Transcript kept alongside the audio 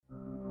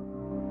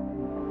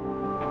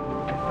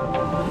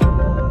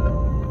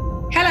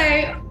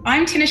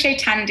I'm Tinashe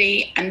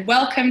Tandy, and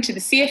welcome to the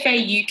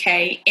CFA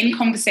UK In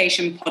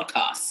Conversation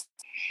podcast.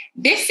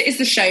 This is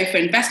the show for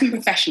investment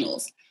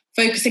professionals,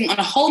 focusing on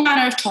a whole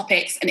manner of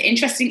topics and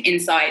interesting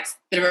insights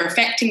that are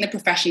affecting the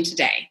profession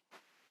today.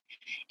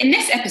 In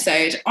this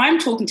episode, I'm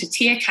talking to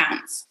Tia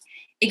Counts,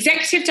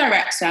 Executive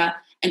Director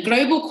and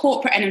Global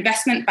Corporate and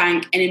Investment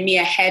Bank and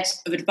EMEA Head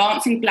of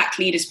Advancing Black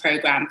Leaders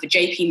Programme for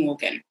JP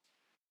Morgan.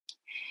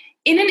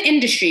 In an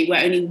industry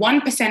where only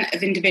 1%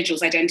 of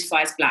individuals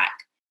identify as Black,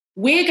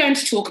 we're going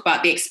to talk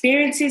about the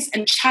experiences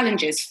and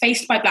challenges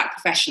faced by Black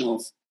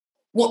professionals,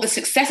 what the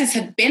successes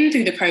have been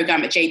through the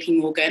programme at JP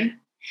Morgan,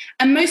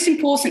 and most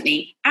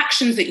importantly,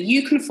 actions that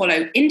you can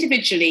follow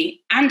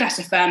individually and at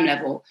a firm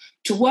level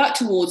to work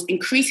towards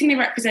increasing the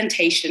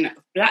representation of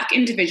Black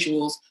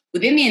individuals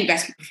within the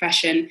investment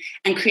profession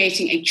and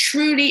creating a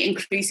truly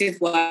inclusive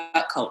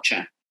work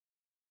culture.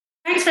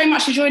 Thanks very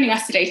much for joining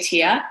us today,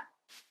 Tia.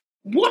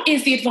 What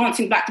is the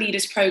Advancing Black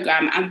Leaders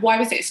Programme and why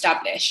was it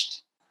established?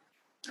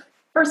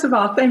 First of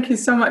all, thank you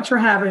so much for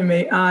having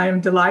me.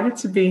 I'm delighted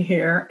to be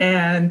here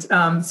and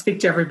speak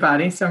to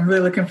everybody. So I'm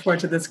really looking forward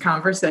to this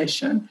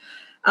conversation.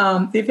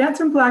 The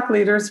Advancing Black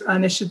Leaders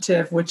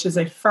Initiative, which is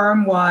a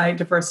firm-wide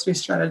diversity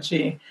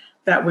strategy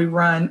that we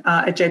run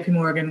at JP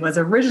Morgan, was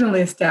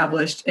originally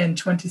established in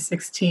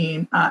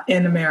 2016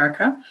 in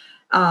America.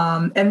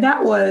 And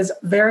that was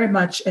very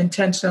much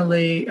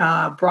intentionally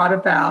brought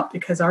about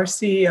because our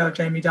CEO,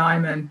 Jamie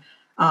Dimon,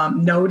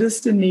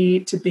 noticed the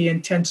need to be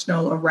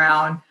intentional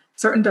around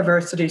certain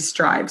diversity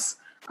stripes.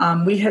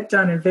 We had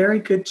done a very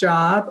good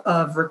job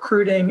of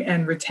recruiting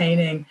and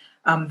retaining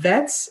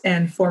vets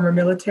and former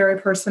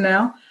military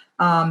personnel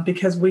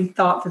because we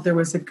thought that there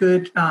was a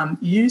good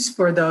use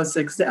for those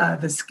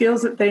the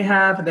skills that they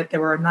have, and that they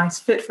were a nice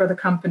fit for the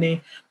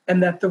company,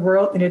 and that the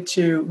world needed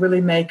to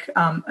really make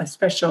a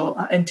special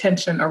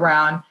intention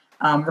around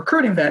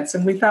recruiting vets.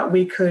 And we thought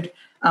we could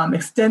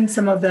extend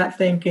some of that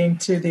thinking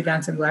to the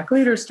Advancing Black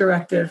Leaders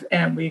Directive,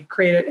 and we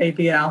created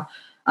ABL,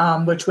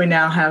 which we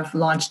now have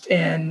launched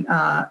in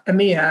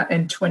EMEA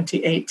in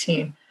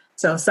 2018.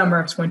 So summer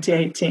of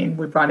 2018,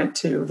 we brought it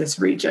to this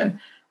region.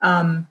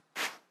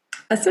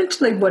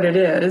 Essentially what it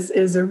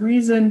is a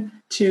reason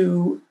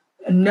to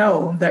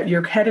know that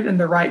you're headed in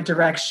the right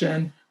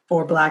direction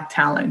for Black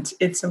talent.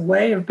 It's a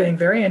way of being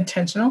very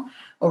intentional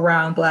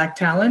around Black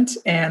talent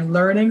and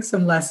learning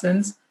some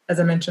lessons, as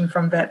I mentioned,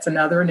 from vets and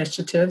other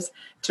initiatives,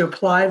 to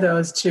apply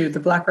those to the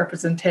Black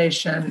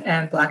representation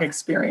and Black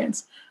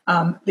experience.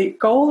 The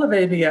goal of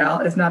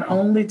ABL is not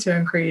only to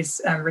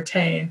increase and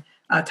retain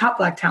top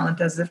Black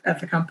talent at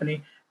the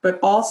company, but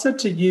also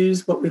to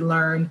use what we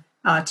learn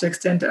to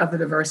extend to other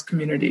diverse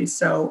communities.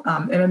 So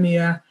in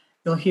EMEA,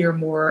 you'll hear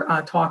more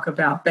talk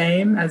about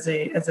BAME as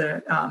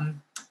a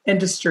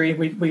industry.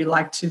 We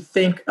like to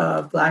think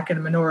of Black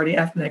and minority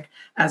ethnic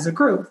as a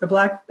group. The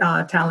Black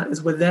talent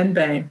is within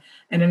BAME,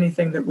 and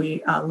anything that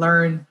we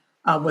learn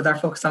with our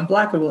focus on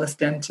Black, we will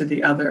extend to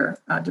the other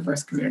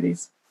diverse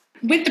communities.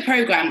 With the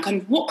programme,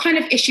 what kind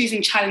of issues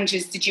and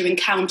challenges did you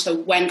encounter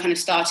when kind of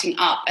starting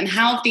up, and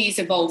how have these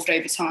evolved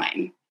over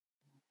time?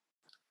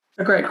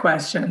 A great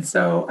question.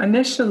 So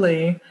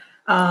initially,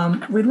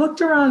 we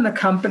looked around the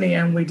company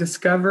and we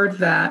discovered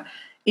that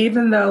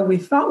even though we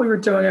thought we were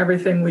doing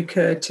everything we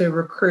could to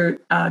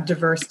recruit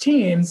diverse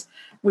teams,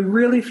 we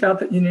really felt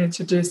that you needed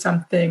to do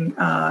something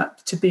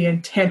to be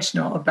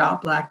intentional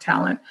about Black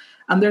talent.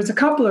 There's a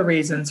couple of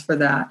reasons for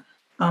that.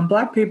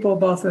 Black people,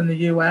 both in the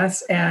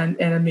U.S. and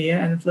in EMEA,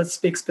 and let's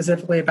speak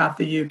specifically about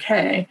the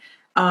U.K.,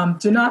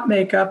 do not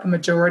make up a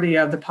majority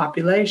of the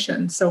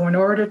population. So in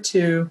order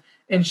to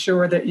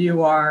ensure that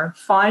you are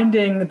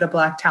finding the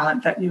Black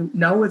talent that you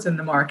know is in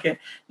the market,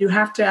 you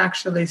have to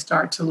actually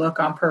start to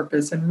look on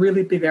purpose and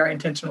really be very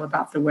intentional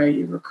about the way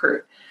you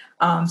recruit.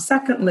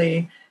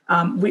 Secondly,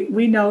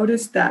 we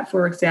noticed that,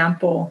 for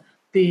example,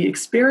 the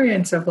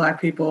experience of Black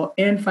people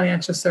in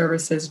financial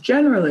services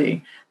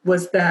generally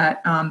was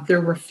that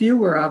there were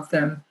fewer of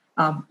them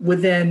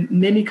within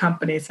many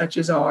companies such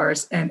as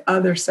ours and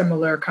other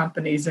similar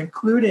companies,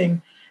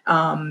 including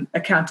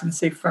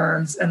accountancy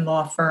firms and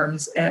law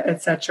firms,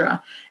 et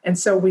cetera. And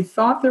so we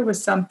thought there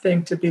was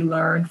something to be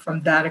learned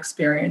from that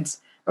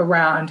experience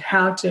around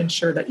how to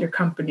ensure that your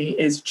company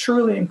is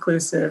truly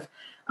inclusive,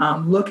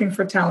 looking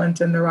for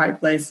talent in the right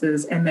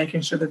places, and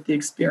making sure that the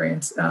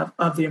experience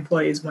of the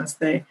employees once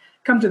they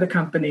come to the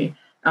company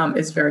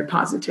is very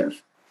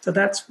positive. So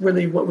that's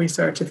really what we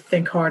started to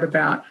think hard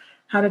about,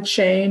 how to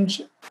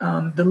change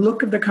the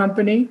look of the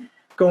company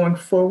going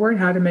forward,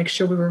 how to make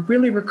sure we were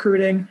really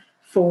recruiting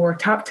for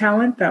top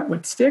talent that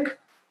would stick,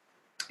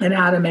 and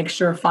how to make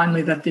sure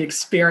finally that the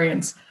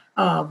experience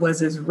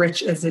was as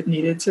rich as it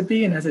needed to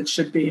be and as it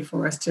should be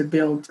for us to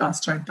build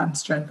strength on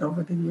strength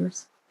over the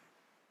years.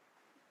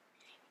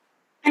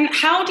 And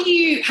how do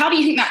you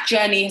think that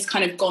journey has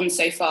kind of gone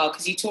so far?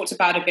 Because you talked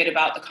about a bit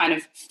about the kind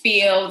of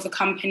feel of the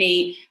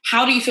company.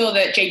 How do you feel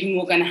that JP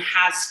Morgan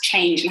has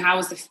changed, and how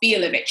has the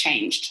feel of it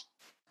changed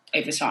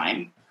over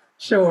time?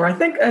 Sure. I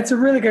think that's a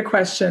really good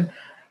question.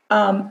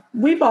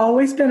 We've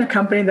always been a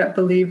company that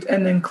believed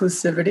in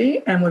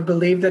inclusivity, and we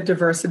believe that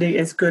diversity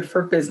is good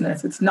for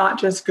business. It's not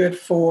just good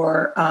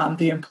for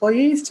the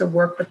employees to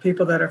work with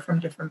people that are from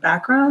different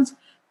backgrounds,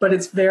 but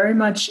it's very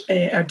much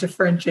a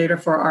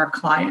differentiator for our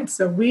clients.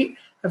 So we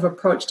have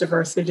approached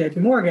diversity at JP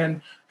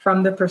Morgan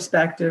from the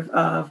perspective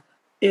of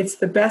it's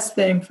the best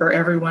thing for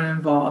everyone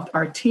involved.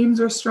 Our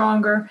teams are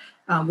stronger.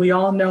 We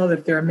all know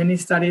that there are many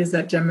studies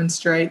that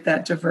demonstrate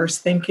that diverse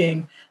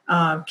thinking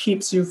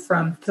keeps you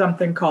from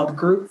something called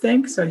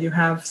groupthink. So you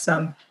have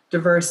some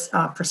diverse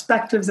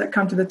perspectives that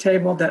come to the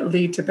table that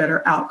lead to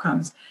better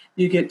outcomes.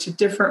 You get to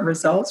different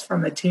results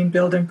from a team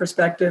building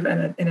perspective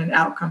and an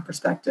outcome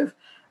perspective.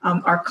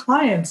 Our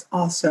clients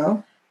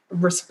also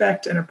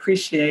respect and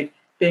appreciate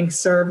being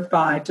served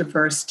by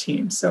diverse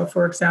teams. So,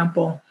 for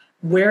example,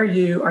 where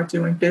you are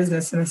doing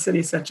business in a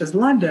city such as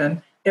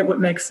London, it would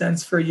make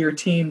sense for your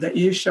team that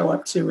you show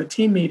up to a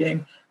team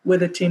meeting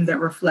with a team that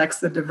reflects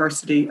the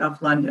diversity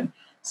of London.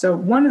 So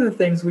one of the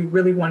things we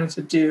really wanted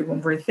to do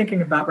when we're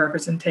thinking about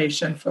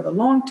representation for the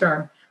long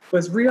term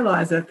was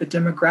realize that the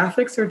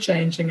demographics are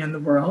changing in the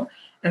world,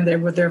 and they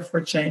would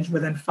therefore change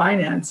within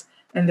finance.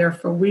 And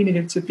therefore, we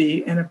needed to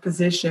be in a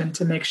position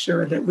to make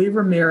sure that we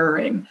were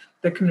mirroring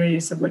the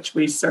communities of which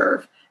we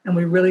serve. And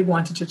we really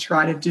wanted to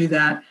try to do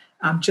that,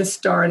 just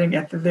starting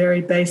at the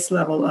very base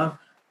level of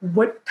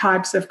what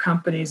types of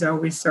companies are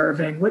we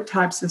serving, what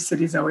types of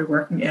cities are we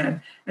working in,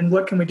 and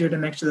what can we do to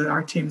make sure that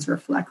our teams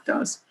reflect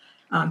those.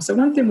 So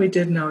one thing we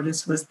did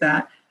notice was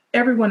that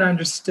everyone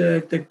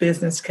understood the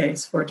business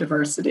case for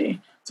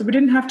diversity. So we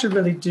didn't have to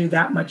really do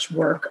that much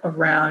work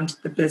around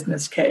the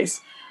business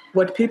case.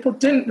 What people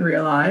didn't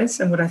realize,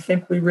 and what I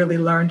think we really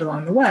learned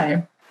along the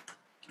way,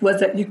 was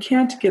that you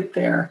can't get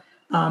there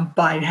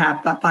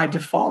by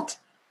default.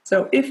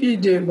 So if you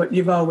do what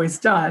you've always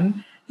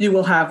done, you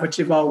will have what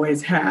you've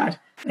always had.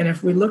 And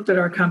if we looked at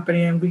our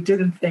company and we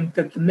didn't think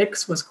that the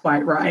mix was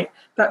quite right,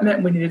 that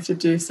meant we needed to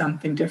do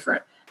something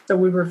different. So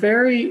we were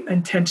very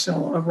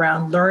intentional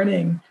around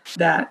learning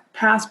that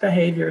past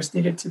behaviors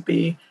needed to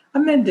be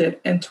amended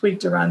and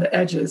tweaked around the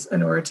edges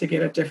in order to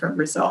get a different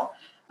result.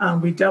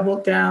 We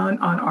doubled down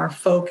on our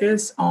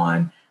focus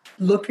on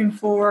looking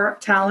for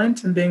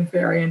talent and being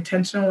very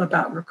intentional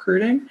about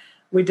recruiting.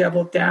 We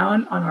doubled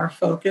down on our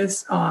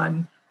focus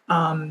on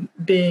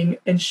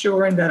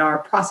ensuring that our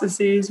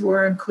processes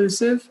were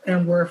inclusive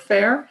and were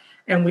fair.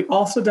 And we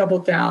also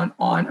doubled down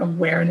on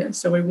awareness.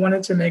 So we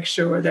wanted to make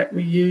sure that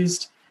we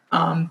used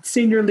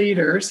senior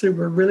leaders who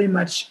were really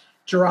much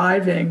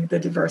driving the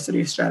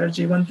diversity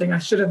strategy. One thing I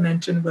should have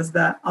mentioned was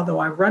that although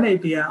I run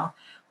ABL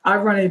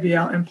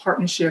in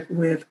partnership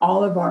with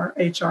all of our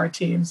HR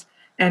teams,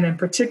 and in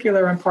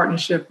particular in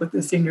partnership with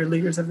the senior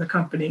leaders of the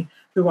company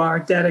who are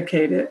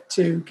dedicated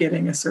to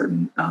getting a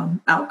certain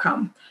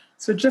outcome.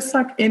 So just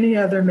like any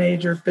other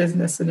major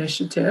business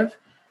initiative,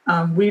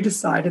 we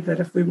decided that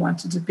if we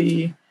wanted to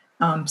be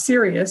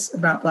serious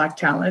about Black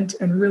talent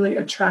and really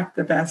attract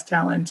the best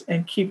talent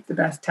and keep the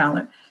best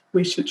talent,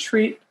 we should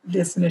treat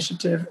this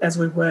initiative as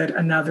we would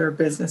another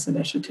business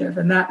initiative.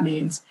 And that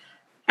means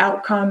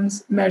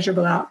outcomes,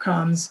 measurable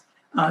outcomes,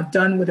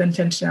 done with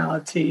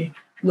intentionality,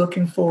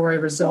 looking for a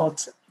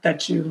result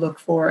that you look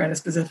for in a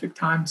specific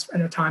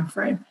time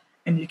frame,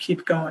 and you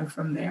keep going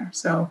from there.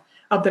 So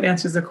I hope that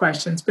answers the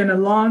question. It's been a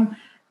long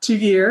 2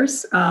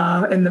 years in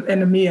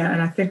EMEA,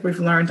 and I think we've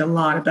learned a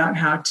lot about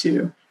how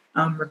to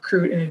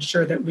recruit and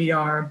ensure that we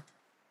are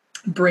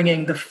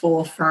bringing the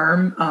full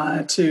firm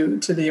to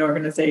the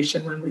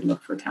organization when we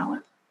look for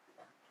talent.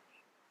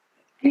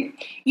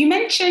 You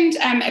mentioned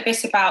a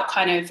bit about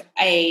kind of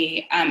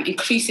a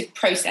inclusive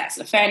process,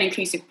 a fair and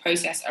inclusive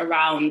process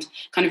around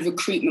kind of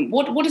recruitment.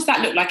 What does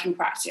that look like in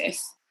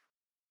practice?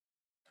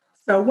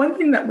 So one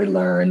thing that we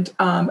learned,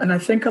 and I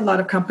think a lot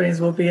of companies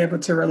will be able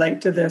to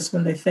relate to this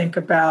when they think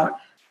about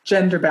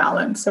gender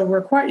balance. So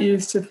we're quite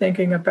used to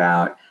thinking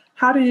about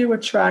how do you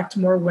attract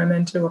more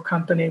women to a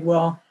company?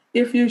 Well,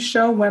 if you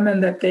show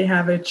women that they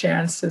have a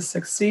chance to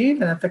succeed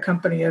and that the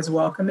company is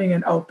welcoming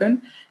and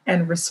open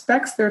and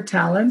respects their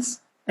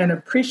talents and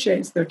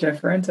appreciates their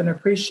difference and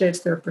appreciates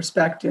their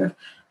perspective,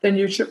 then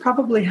you should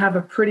probably have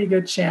a pretty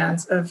good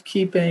chance of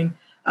keeping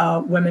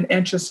women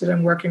interested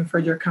in working for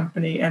your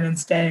company and in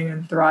staying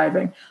and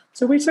thriving.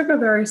 So we took a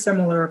very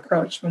similar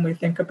approach when we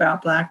think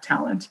about Black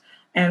talent.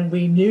 And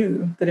we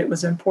knew that it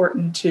was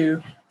important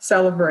to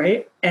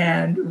celebrate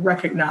and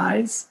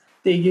recognize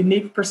the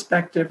unique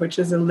perspective, which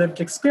is a lived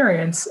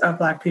experience of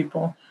Black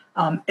people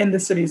in the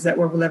cities that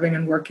we're living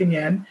and working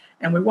in.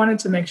 And we wanted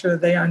to make sure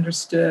that they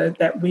understood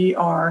that we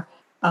are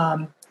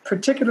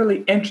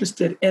particularly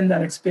interested in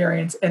that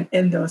experience and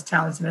in those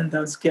talents and in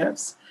those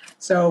gifts.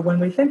 So when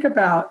we think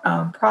about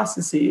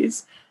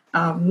processes,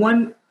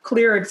 one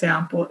clear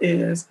example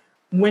is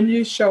when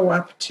you show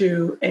up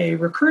to a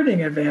recruiting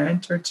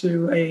event or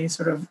to a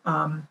sort of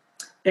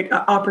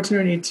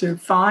opportunity to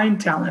find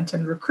talent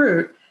and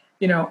recruit,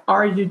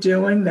 are you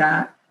doing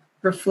that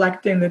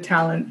reflecting the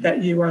talent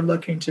that you are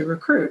looking to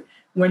recruit?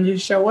 When you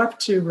show up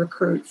to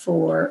recruit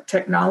for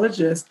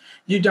technologists,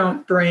 you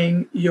don't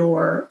bring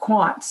your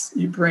quants,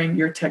 you bring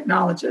your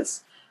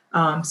technologists.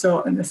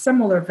 So in a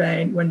similar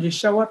vein, when you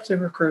show up to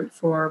recruit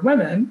for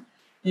women,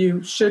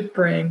 you should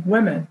bring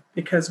women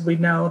because we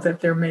know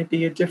that there may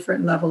be a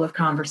different level of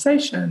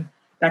conversation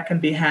that can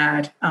be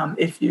had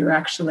if you're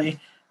actually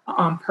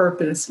on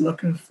purpose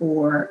looking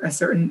for a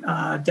certain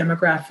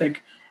demographic,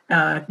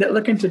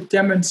 looking to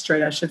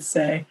demonstrate, I should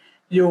say,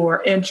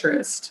 your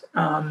interest.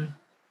 And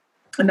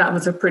that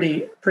was a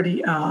pretty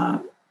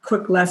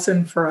quick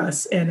lesson for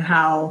us in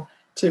how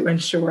to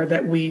ensure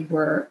that we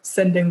were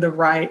sending the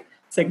right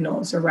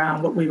signals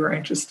around what we were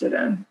interested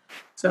in.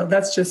 So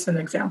that's just an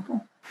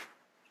example.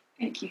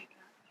 Thank you.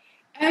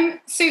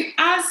 So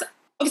as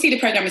obviously the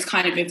program is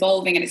kind of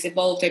evolving and it's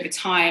evolved over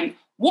time,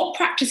 what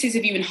practices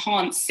have you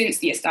enhanced since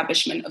the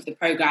establishment of the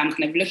program,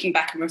 kind of looking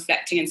back and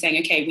reflecting and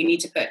saying, okay, we need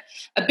to put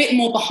a bit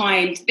more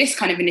behind this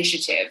kind of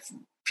initiative?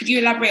 Could you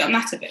elaborate on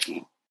that a bit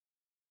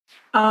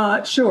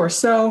more? Sure.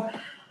 So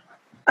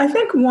I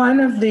think one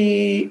of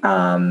the,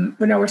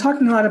 we're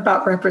talking a lot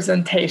about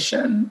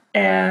representation,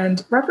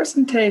 and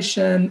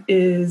representation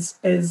is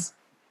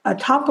a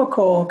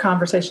topical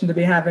conversation to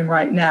be having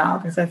right now,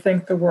 because I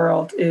think the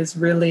world is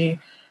really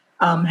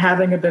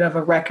having a bit of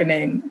a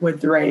reckoning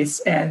with race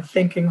and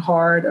thinking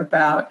hard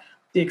about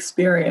the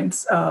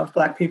experience of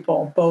Black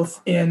people,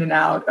 both in and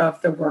out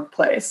of the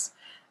workplace.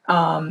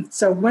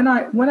 So when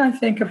I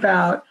think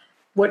about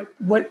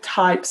what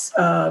types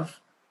of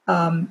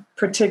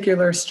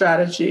particular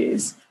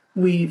strategies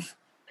we've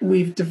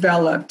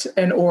developed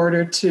in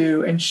order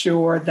to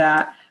ensure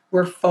that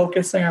we're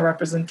focusing on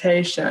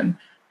representation.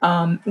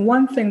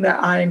 One thing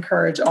that I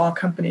encourage all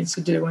companies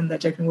to do, and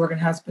that JP Morgan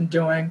has been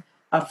doing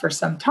for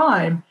some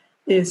time,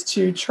 is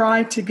to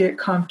try to get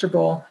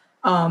comfortable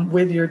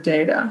with your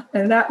data.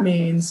 And that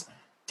means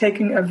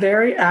taking a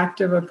very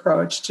active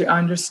approach to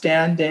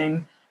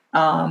understanding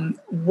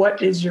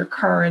what is your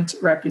current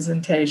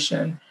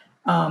representation,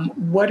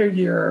 what are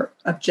your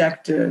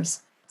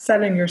objectives,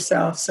 setting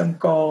yourself some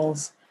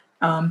goals,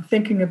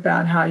 thinking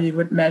about how you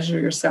would measure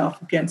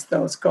yourself against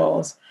those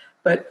goals,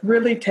 but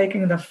really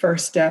taking the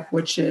first step,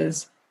 which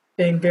is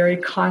being very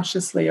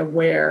consciously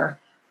aware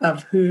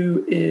of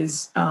who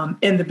is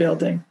in the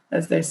building,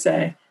 as they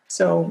say.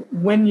 So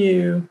when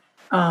you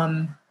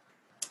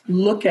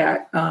look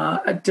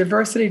at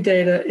diversity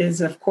data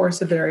is, of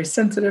course, a very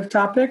sensitive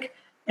topic.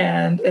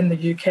 And in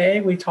the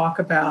UK, we talk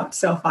about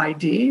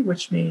self-ID,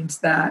 which means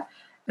that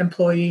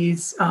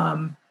employees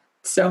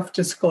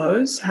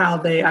self-disclose how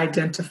they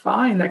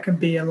identify, and that can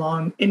be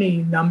along any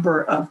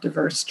number of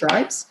diverse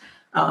stripes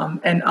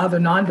and other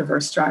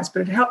non-diverse stripes.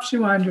 But it helps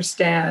you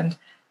understand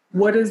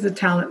what is the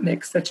talent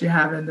mix that you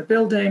have in the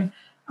building,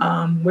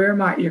 where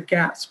might your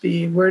gaps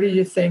be, where do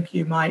you think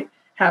you might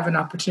have an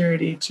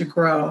opportunity to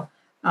grow.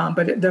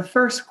 But the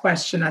first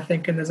question, I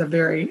think, and is a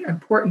very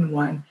important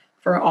one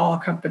for all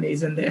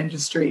companies in the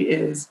industry,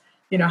 is,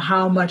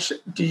 how much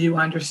do you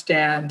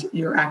understand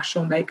your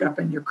actual makeup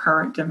and your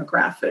current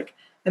demographic?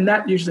 And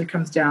that usually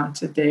comes down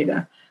to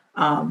data.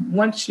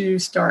 Once you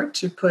start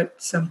to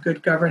put some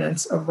good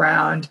governance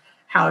around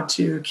how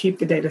to keep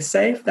the data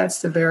safe,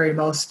 that's the very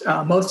most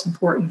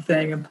important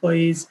thing.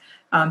 Employees'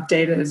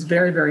 data is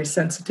very, very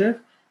sensitive.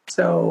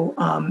 So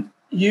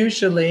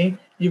usually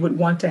you would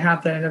want to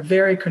have that in a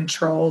very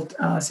controlled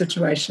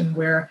situation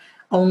where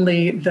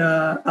only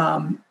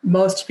the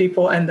most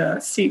people in the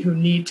seat who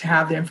need to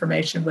have the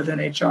information within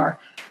HR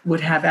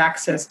would have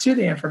access to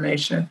the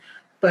information.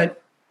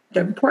 But the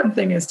important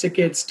thing is to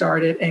get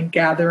started in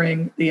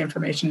gathering the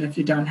information if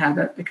you don't have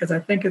it, because I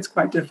think it's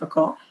quite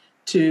difficult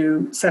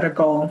to set a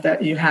goal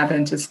that you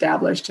haven't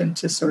established and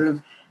to sort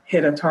of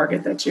hit a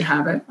target that you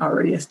haven't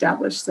already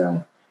established.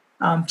 So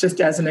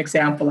just as an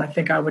example, I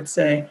think I would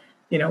say,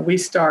 we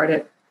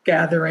started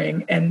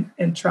gathering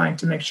and trying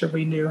to make sure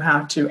we knew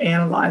how to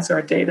analyze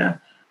our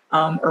data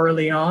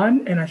early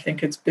on. And I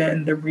think it's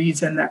been the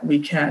reason that we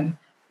can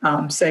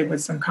say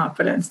with some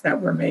confidence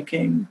that we're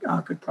making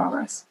good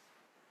progress.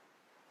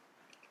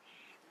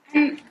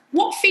 And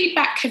what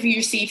feedback have you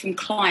received from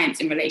clients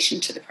in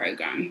relation to the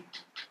program?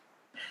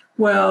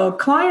 Well,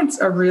 clients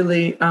are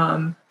really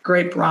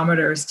great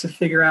barometers to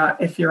figure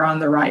out if you're on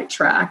the right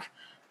track.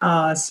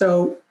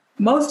 So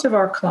most of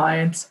our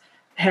clients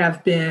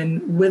have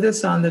been with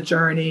us on the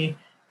journey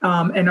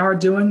and are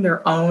doing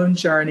their own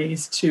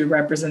journeys to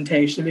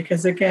representation,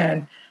 because,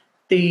 again,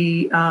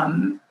 the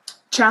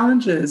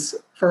challenges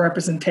for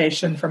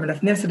representation from an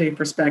ethnicity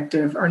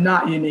perspective are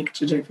not unique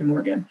to JP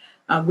Morgan.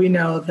 We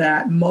know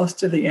that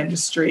most of the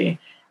industry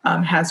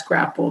has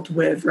grappled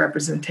with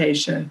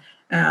representation,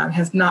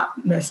 has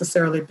not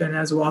necessarily been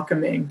as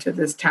welcoming to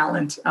this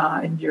talent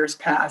in years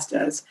past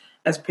as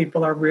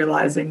people are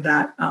realizing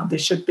that they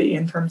should be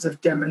in terms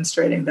of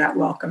demonstrating that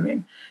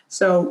welcoming.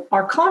 So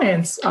our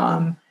clients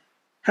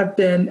have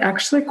been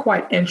actually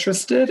quite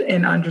interested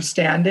in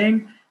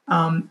understanding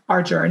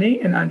our journey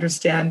and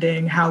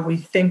understanding how we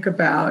think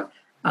about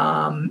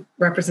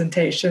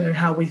representation and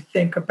how we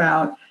think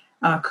about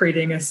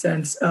creating a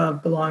sense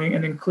of belonging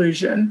and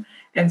inclusion.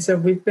 And so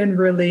we've been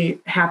really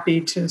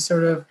happy to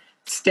sort of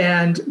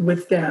stand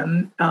with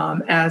them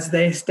as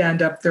they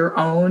stand up their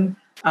own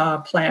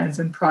plans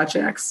and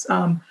projects.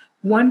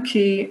 one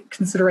key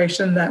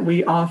consideration that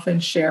we often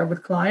share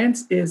with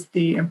clients is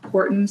the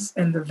importance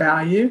and the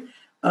value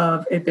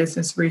of a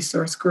business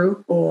resource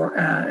group or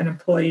an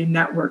employee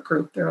network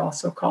group. They're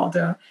also called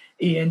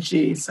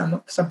ENG.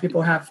 Some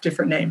people have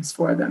different names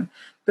for them.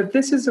 But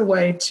this is a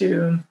way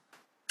to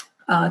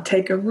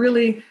take a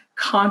really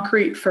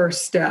concrete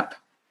first step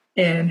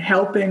in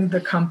helping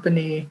the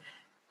company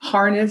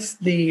harness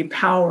the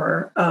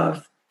power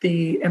of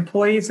the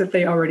employees that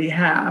they already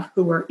have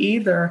who are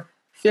either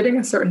fitting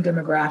a certain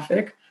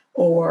demographic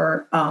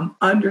or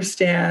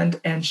understand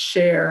and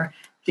share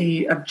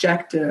the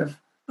objective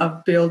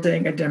of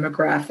building a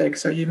demographic.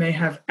 So you may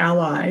have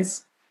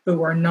allies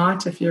who are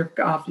not, if your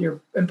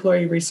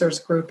employee resource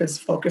group is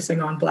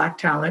focusing on Black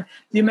talent,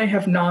 you may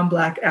have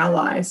non-Black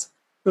allies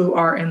who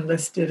are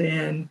enlisted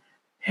in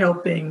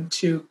helping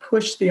to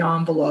push the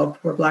envelope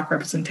where Black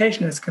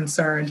representation is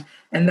concerned.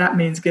 And that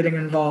means getting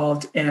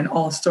involved in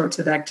all sorts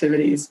of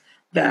activities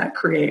that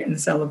create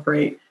and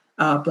celebrate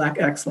Black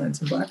excellence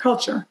and Black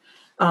culture.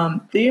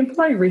 The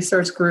employee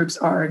resource groups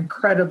are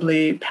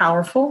incredibly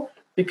powerful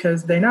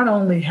because they not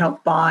only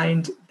help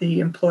bind the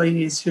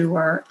employees who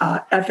are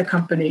at the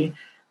company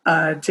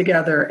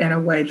together in a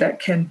way that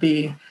can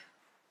be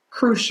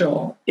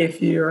crucial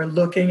if you're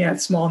looking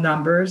at small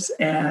numbers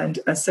and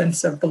a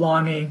sense of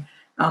belonging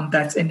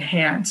that's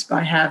enhanced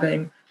by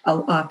having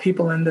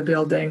people in the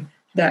building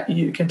that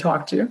you can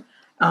talk to.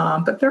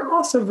 But they're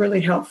also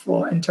really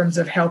helpful in terms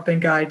of helping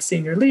guide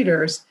senior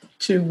leaders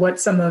to what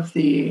some of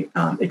the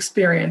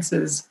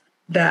experiences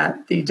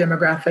that the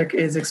demographic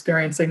is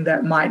experiencing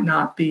that might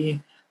not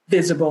be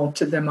visible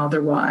to them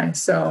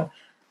otherwise. So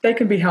they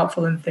can be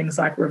helpful in things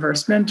like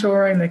reverse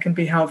mentoring. They can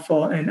be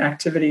helpful in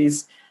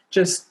activities,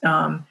 just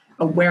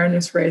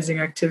awareness raising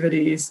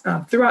activities.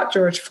 Throughout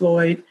George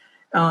Floyd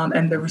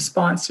and the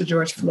response to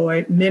George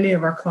Floyd, many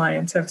of our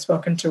clients have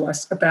spoken to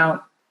us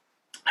about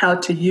how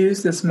to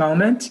use this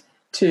moment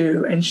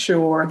to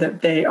ensure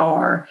that they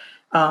are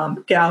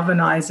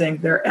galvanizing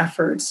their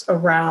efforts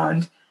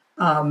around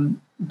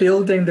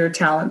building their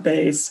talent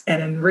base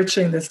and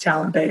enriching this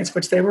talent base,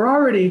 which they were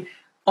already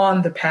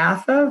on the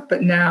path of,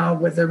 but now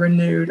with a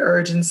renewed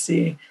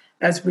urgency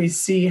as we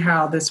see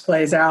how this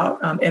plays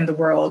out in the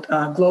world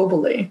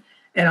globally.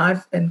 And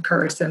I've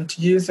encouraged them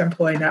to use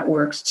employee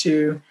networks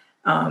to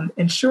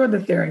ensure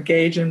that they're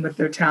engaging with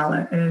their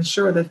talent and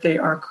ensure that they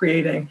are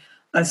creating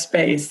a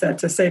space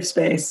that's a safe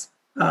space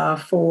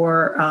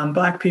for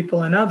Black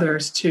people and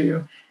others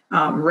to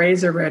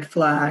raise a red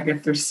flag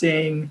if they're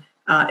seeing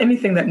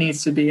anything that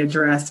needs to be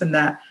addressed and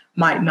that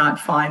might not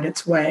find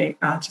its way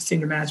to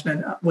senior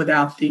management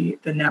without the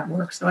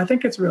network. So I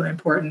think it's really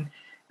important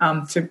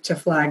to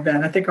flag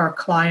that. I think our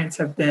clients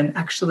have been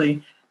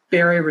actually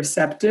very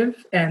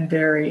receptive and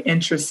very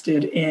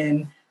interested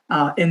in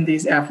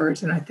these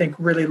efforts, and I think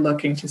really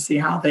looking to see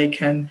how they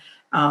can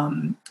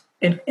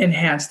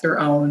enhance their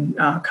own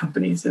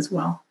companies as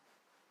well.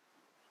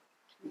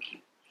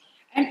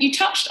 You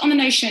touched on the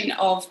notion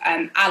of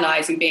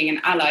allies and being an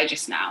ally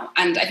just now,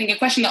 and I think a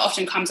question that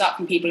often comes up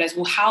from people is,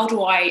 well, how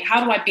do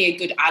I be a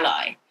good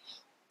ally?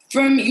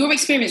 From your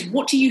experience,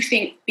 what do you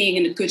think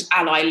being a good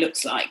ally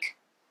looks like?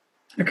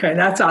 Okay,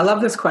 I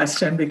love this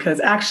question because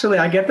actually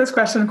I get this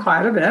question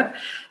quite a bit.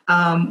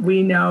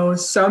 We know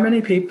so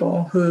many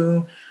people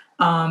who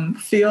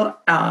feel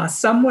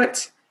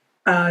somewhat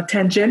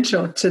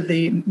tangential to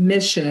the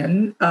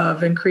mission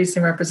of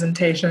increasing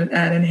representation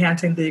and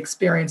enhancing the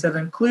experience of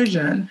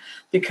inclusion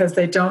because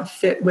they don't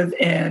fit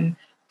within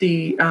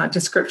the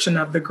description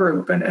of the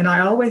group. And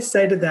I always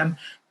say to them,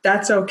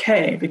 that's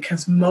okay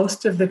because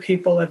most of the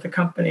people at the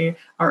company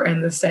are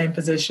in the same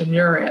position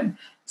you're in.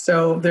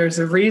 So there's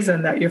a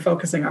reason that you're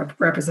focusing on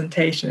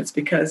representation. It's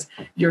because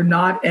you're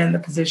not in the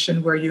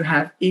position where you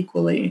have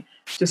equally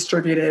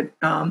distributed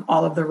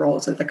all of the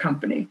roles at the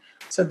company.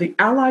 So the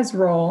allies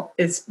role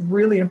is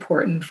really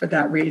important for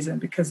that reason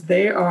because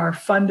they are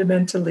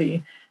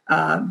fundamentally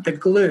the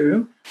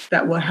glue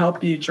that will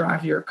help you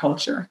drive your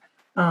culture.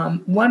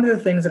 One of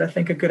the things that I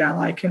think a good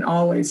ally can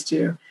always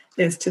do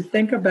is to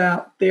think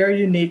about their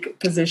unique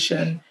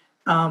position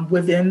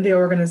within the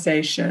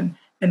organization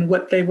and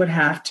what they would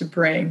have to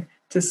bring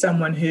to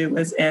someone who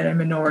is in a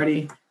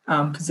minority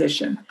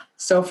position.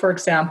 So, for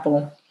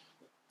example,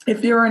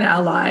 if you're an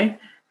ally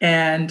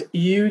and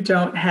you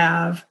don't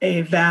have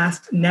a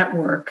vast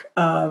network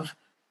of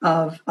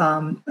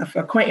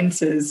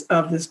acquaintances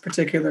of this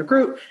particular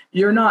group,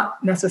 you're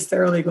not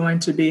necessarily going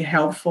to be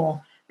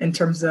helpful in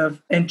terms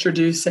of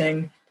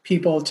introducing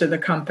people to the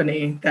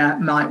company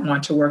that might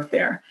want to work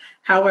there.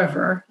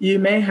 However, you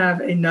may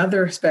have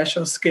another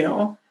special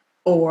skill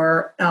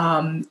or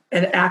an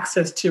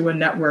access to a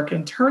network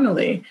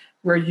internally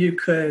where you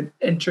could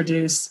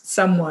introduce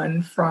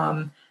someone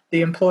from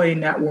the employee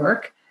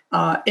network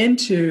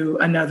into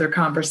another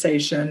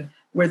conversation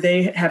where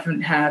they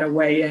haven't had a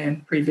way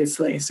in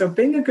previously. So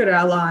being a good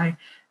ally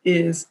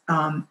is,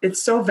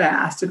 it's so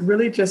vast. It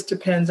really just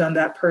depends on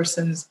that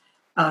person's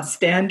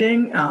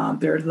standing,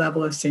 their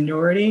level of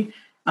seniority.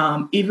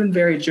 Even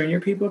very junior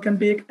people can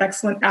be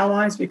excellent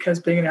allies because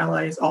being an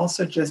ally is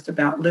also just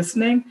about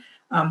listening.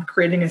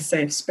 creating a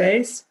safe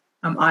space.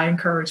 I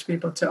encourage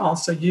people to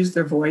also use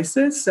their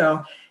voices.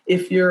 So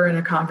if you're in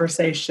a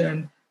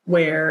conversation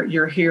where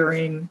you're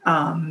hearing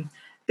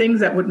things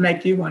that would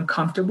make you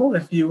uncomfortable,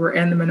 if you were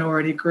in the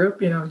minority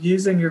group,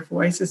 using your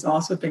voice is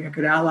also being a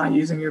good ally,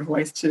 using your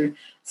voice to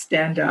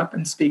stand up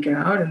and speak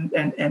out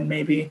and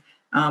maybe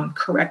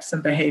correct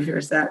some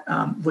behaviors that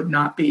would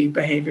not be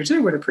behaviors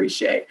you would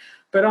appreciate.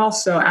 But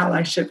also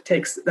allyship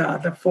takes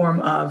the form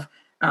of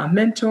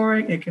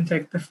mentoring. It can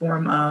take the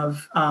form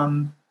of,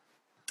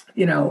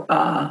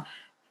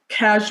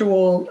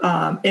 casual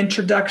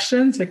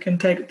introductions. It can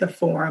take the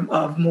form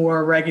of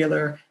more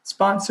regular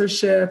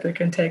sponsorship. It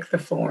can take the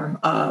form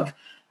of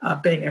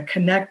being a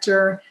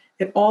connector.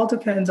 It all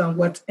depends on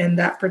what's in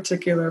that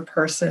particular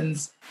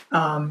person's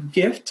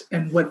gift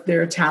and what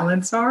their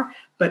talents are,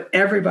 but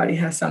everybody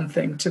has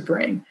something to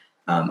bring.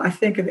 I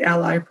think the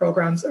ally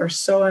programs are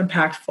so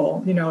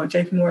impactful. At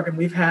JP Morgan,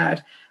 we've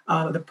had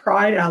the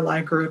Pride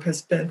Ally Group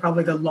has been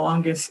probably the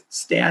longest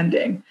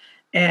standing.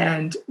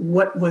 And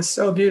what was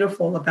so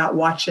beautiful about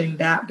watching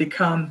that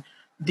become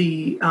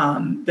the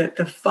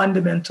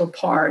fundamental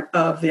part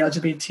of the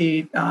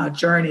LGBT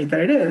journey that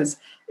it is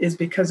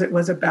because it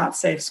was about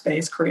safe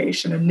space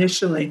creation.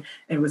 Initially,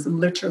 it was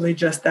literally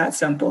just that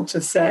simple to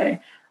say,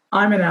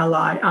 I'm an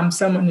ally, I'm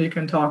someone you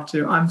can talk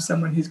to, I'm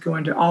someone who's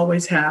going to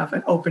always have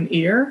an open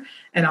ear,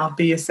 and I'll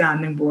be a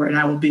sounding board, and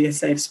I will be a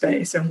safe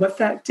space. And what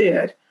that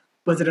did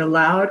was it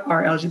allowed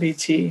our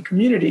LGBT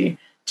community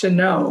to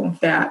know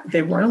that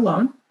they weren't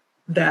alone,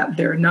 that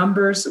their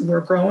numbers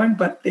were growing,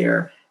 but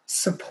their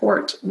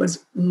support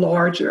was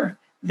larger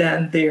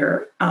than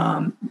their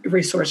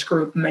resource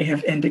group may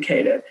have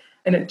indicated.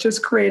 And it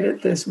just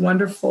created this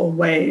wonderful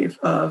wave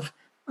of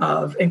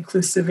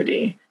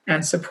inclusivity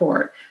and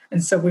support.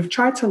 And so we've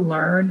tried to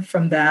learn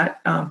from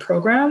that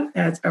program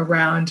as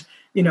around,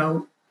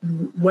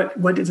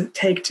 what does it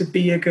take to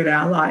be a good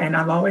ally? And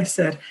I've always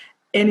said,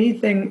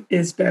 anything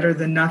is better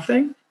than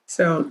nothing.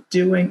 So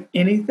doing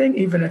anything,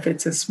 even if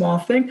it's a small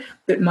thing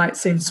that might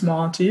seem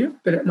small to you,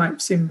 but it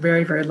might seem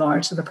very, very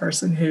large to the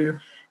person who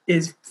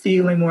is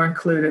feeling more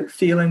included,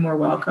 feeling more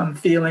welcome,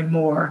 feeling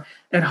more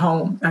at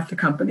home at the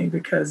company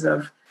because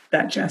of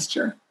that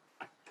gesture.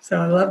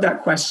 So I love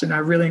that question. I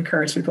really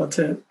encourage people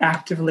to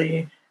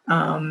actively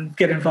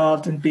get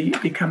involved and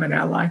become an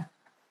ally.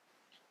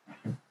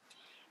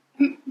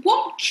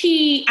 What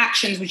key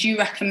actions would you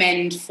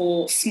recommend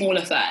for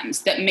smaller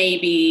firms that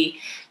maybe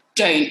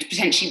don't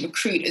potentially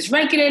recruit as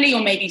regularly,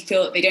 or maybe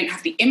feel that they don't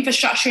have the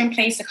infrastructure in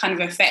place to kind of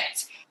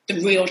affect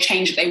the real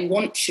change that they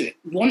want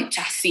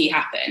to see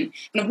happen?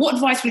 And what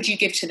advice would you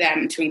give to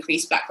them to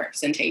increase Black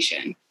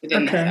representation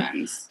within their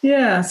firms?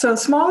 Yeah, so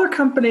smaller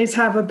companies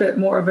have a bit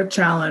more of a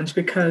challenge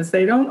because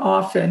they don't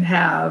often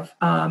have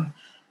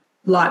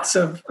lots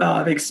of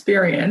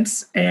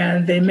experience,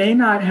 and they may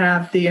not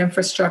have the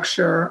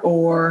infrastructure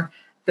or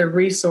the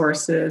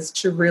resources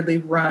to really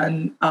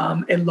run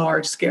a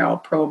large-scale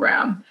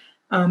program.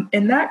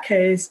 In that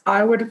case,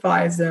 I would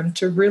advise them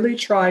to really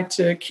try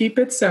to keep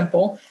it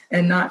simple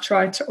and not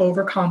try to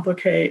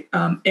overcomplicate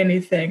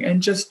anything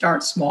and just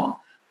start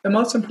small. The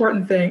most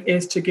important thing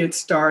is to get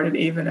started,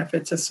 even if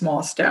it's a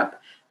small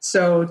step.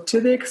 So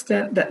to the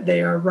extent that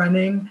they are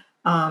running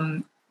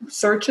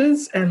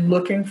searches and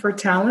looking for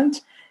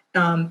talent,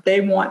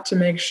 they want to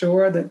make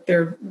sure that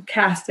they're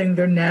casting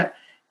their net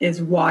as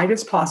wide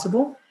as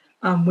possible.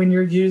 When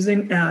you're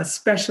using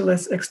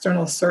specialist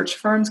external search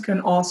firms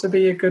can also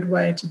be a good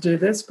way to do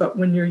this. But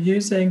when you're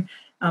using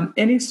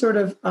any sort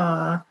of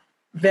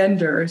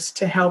vendors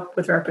to help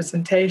with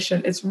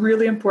representation, it's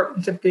really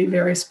important to be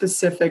very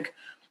specific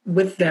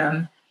with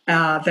them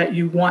that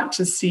you want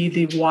to see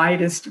the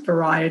widest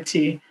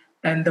variety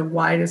and the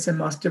widest and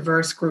most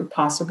diverse group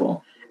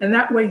possible. And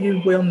that way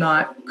you will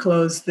not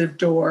close the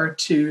door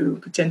to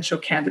potential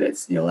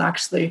candidates. You'll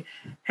actually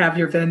have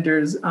your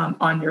vendors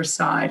on your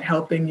side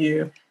helping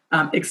you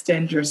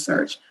extend your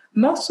search.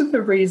 Most of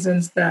the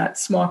reasons that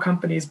small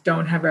companies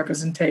don't have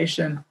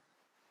representation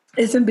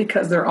isn't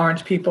because there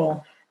aren't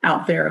people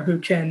out there who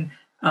can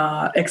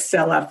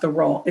excel at the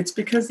role. It's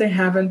because they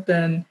haven't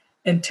been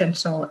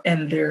intentional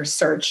in their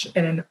search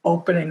and in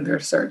opening their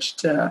search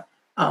to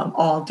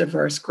all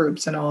diverse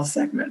groups and all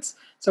segments.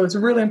 So it's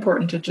really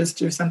important to just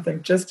do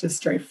something just as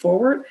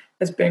straightforward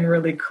as being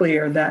really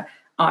clear that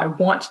I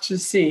want to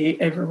see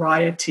a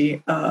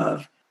variety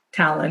of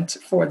talent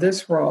for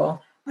this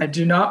role. I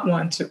do not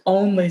want to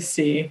only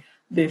see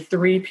the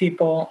 3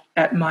 people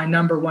at my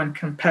number one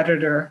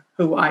competitor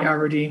who I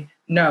already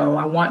know.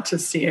 I want to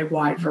see a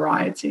wide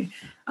variety.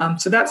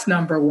 So that's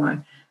number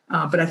one.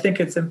 But I think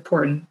it's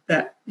important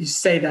that you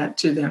say that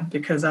to them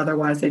because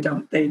otherwise they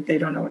don't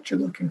know what you're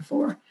looking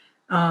for.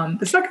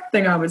 The second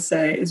thing I would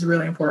say is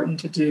really important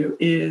to do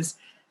is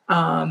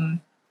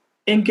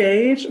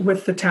engage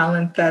with the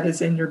talent that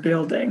is in your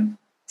building.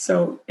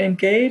 So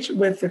engage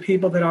with the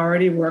people that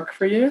already work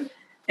for you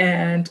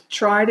and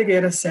try to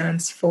get a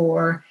sense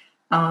for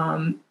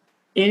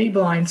any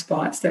blind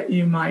spots that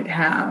you might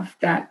have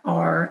that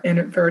are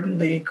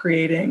inadvertently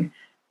creating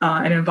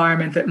an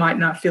environment that might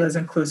not feel as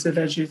inclusive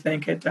as you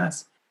think it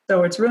does.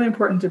 So it's really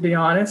important to be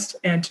honest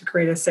and to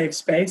create a safe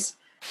space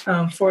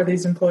for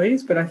these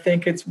employees. But I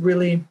think it's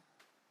really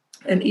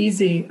an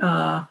easy,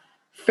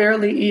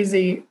 fairly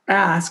easy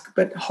ask,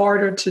 but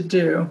harder to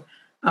do,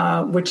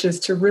 which is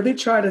to really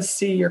try to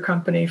see your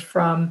company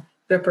from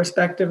the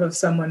perspective of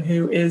someone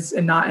who is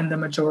not in the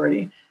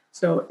majority.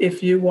 So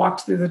if you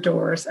walked through the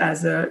doors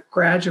as a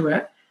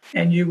graduate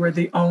and you were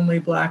the only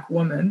Black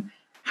woman,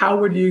 how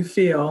would you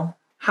feel?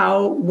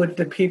 How would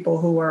the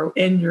people who are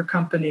in your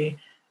company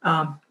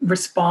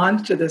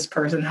respond to this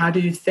person? How do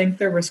you think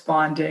they're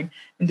responding?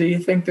 And do you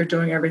think they're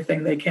doing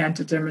everything they can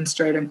to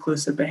demonstrate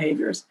inclusive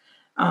behaviors?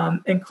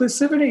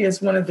 Inclusivity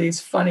is one of these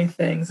funny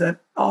things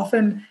that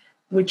often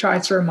we try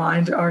to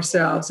remind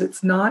ourselves.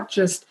 It's not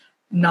just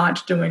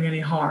not doing any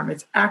harm.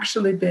 It's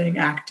actually being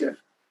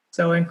active.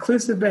 So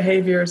inclusive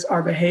behaviors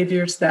are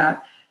behaviors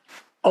that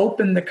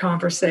open the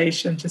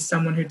conversation to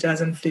someone who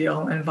doesn't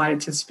feel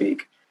invited to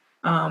speak.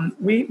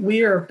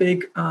 We are a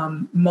big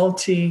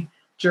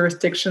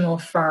multi-jurisdictional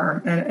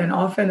firm, and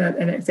often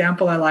an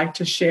example I like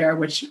to share,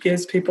 which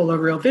gives people a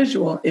real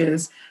visual,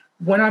 is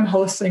when I'm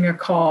hosting a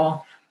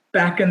call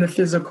back in the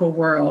physical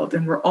world,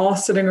 and we're all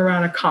sitting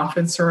around a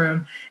conference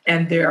room,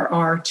 and there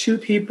are two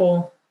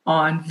people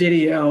on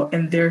video,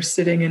 and they're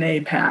sitting in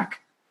APAC.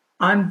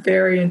 I'm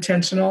very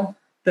intentional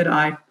that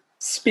I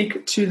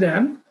speak to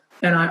them,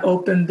 and I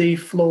open the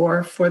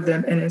floor for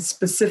them, and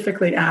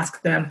specifically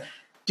ask them,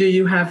 do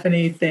you have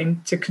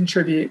anything to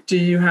contribute? Do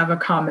you have a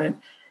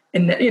comment?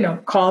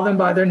 And, call them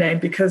by their name,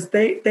 because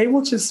they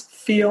will just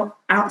feel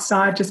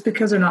outside just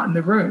because they're not in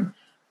the room.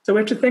 So we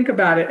have to think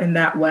about it in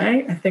that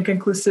way. I think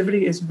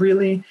inclusivity is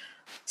really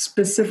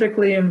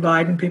specifically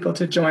inviting people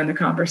to join the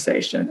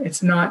conversation.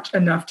 It's not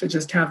enough to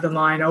just have the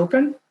line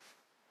open.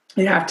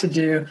 You have to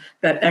do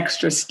that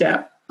extra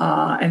step.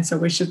 And so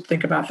we should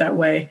think about that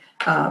way,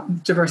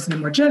 diversity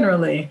more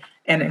generally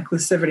and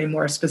inclusivity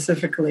more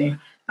specifically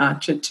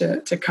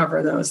to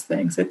cover those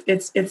things.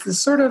 It's the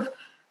sort of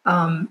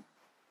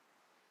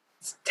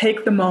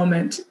take the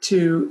moment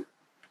to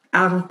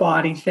out of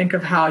body, think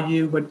of how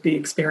you would be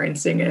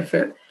experiencing if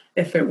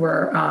it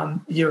were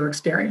your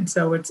experience.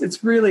 So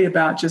it's really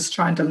about just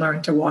trying to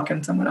learn to walk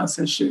in someone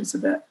else's shoes a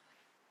bit.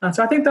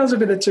 So I think those would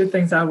be the two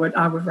things I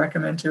would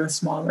recommend to a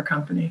smaller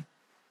company.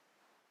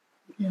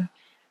 Yeah.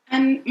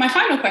 And my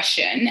final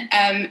question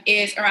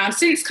is around,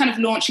 since kind of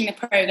launching the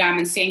program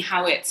and seeing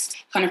how it's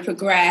kind of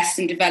progressed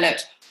and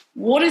developed,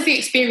 what has the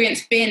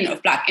experience been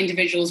of Black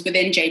individuals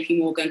within JP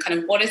Morgan? Kind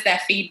of what is their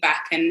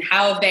feedback, and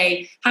how have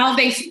they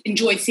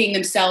enjoyed seeing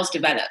themselves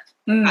develop?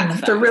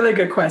 It's a really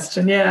good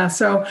question. Yeah.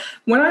 So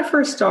when I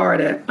first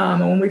started,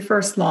 when we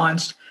first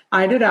launched,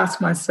 I did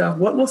ask myself,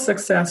 what will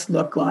success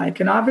look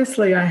like? And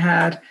obviously I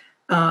had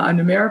a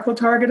numerical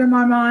target in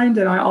my mind,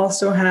 and I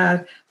also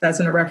had,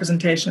 that's in a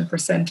representation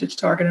percentage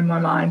target in my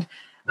mind.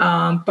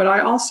 But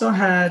I also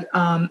had,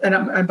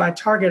 and by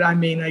target, I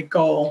mean a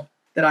goal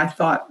that I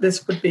thought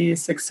this would be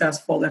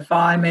successful if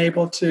I'm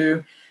able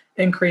to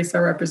increase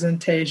our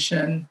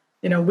representation.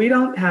 We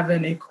don't have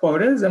any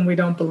quotas, and we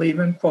don't believe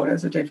in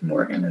quotas at JP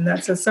Morgan. And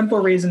that's a simple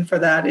reason for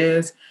that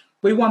is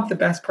we want the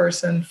best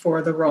person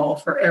for the role,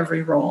 for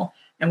every role.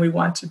 And we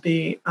want to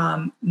be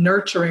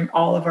nurturing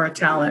all of our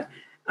talent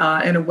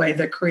in a way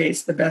that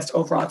creates the best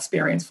overall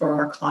experience for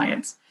our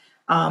clients.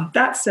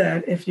 That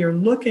said, if you're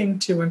looking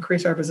to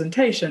increase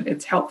representation,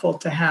 it's helpful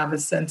to have a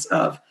sense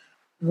of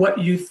what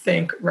you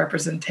think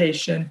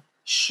representation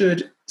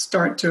should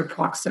start to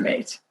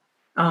approximate.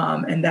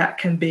 And that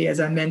can be,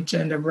 as I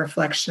mentioned, a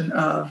reflection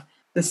of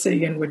the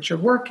city in which you're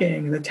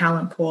working, the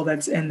talent pool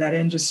that's in that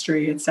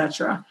industry, et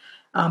cetera.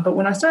 But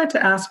when I started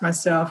to ask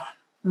myself,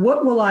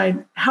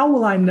 how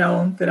will I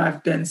know that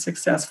I've been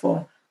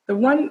successful? The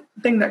one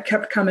thing that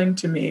kept coming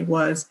to me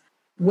was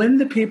when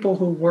the people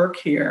who work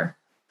here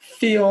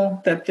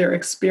feel that their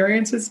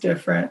experience is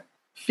different,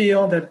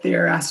 feel that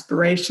their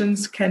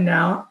aspirations can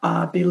now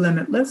be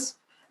limitless,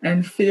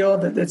 and feel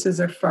that this is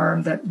a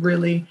firm that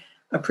really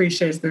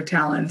appreciates their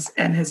talents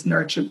and has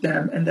nurtured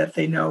them, and that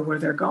they know where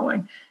they're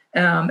going.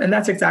 And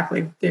that's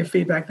exactly the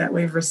feedback that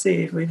we've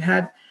received. We've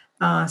had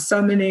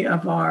so many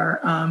of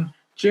our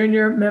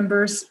junior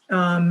members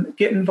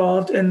get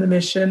involved in the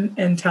mission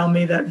and tell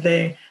me that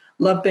they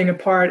love being a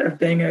part of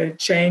being a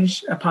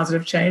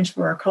positive change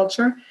for our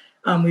culture.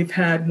 We've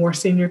had more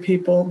senior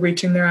people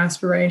reaching their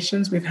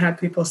aspirations. We've had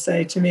people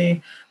say to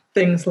me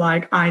things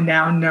like, I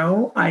now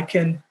know I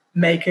can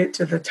make it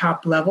to the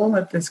top level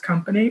at this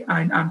company.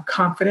 I'm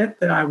confident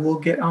that I will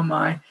get on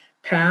my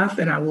path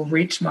and I will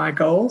reach my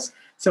goals.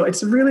 So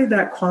it's really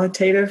that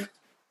qualitative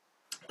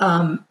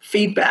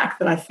feedback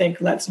that I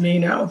think lets me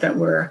know that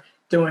we're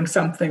doing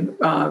something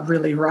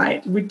really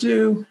right. We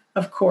do,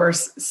 of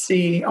course,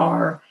 see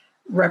our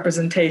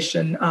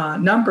representation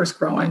numbers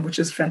growing, which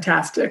is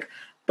fantastic,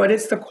 but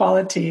it's the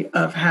quality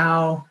of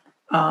how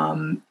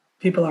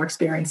people are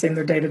experiencing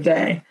their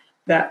day-to-day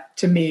that,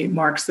 to me,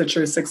 marks the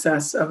true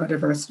success of a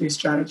diversity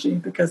strategy,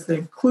 because the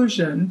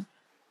inclusion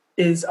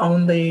is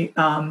only,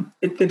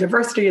 the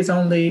diversity is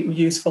only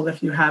useful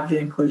if you have the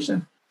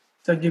inclusion.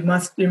 So you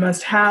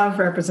must have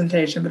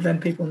representation, but then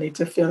people need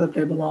to feel that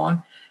they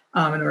belong.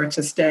 in order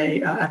to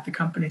stay at the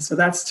company. So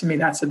to me,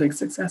 that's a big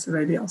success of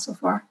ABL so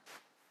far.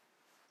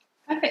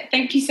 Perfect.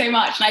 Thank you so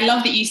much. And I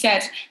love that you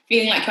said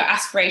feeling like your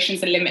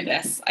aspirations are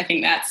limitless. I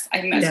think that's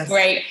yes.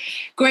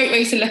 Great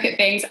way to look at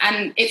things.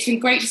 And it's been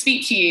great to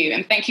speak to you.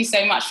 And thank you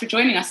so much for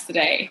joining us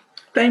today.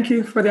 Thank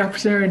you for the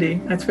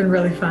opportunity. It's been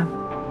really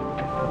fun.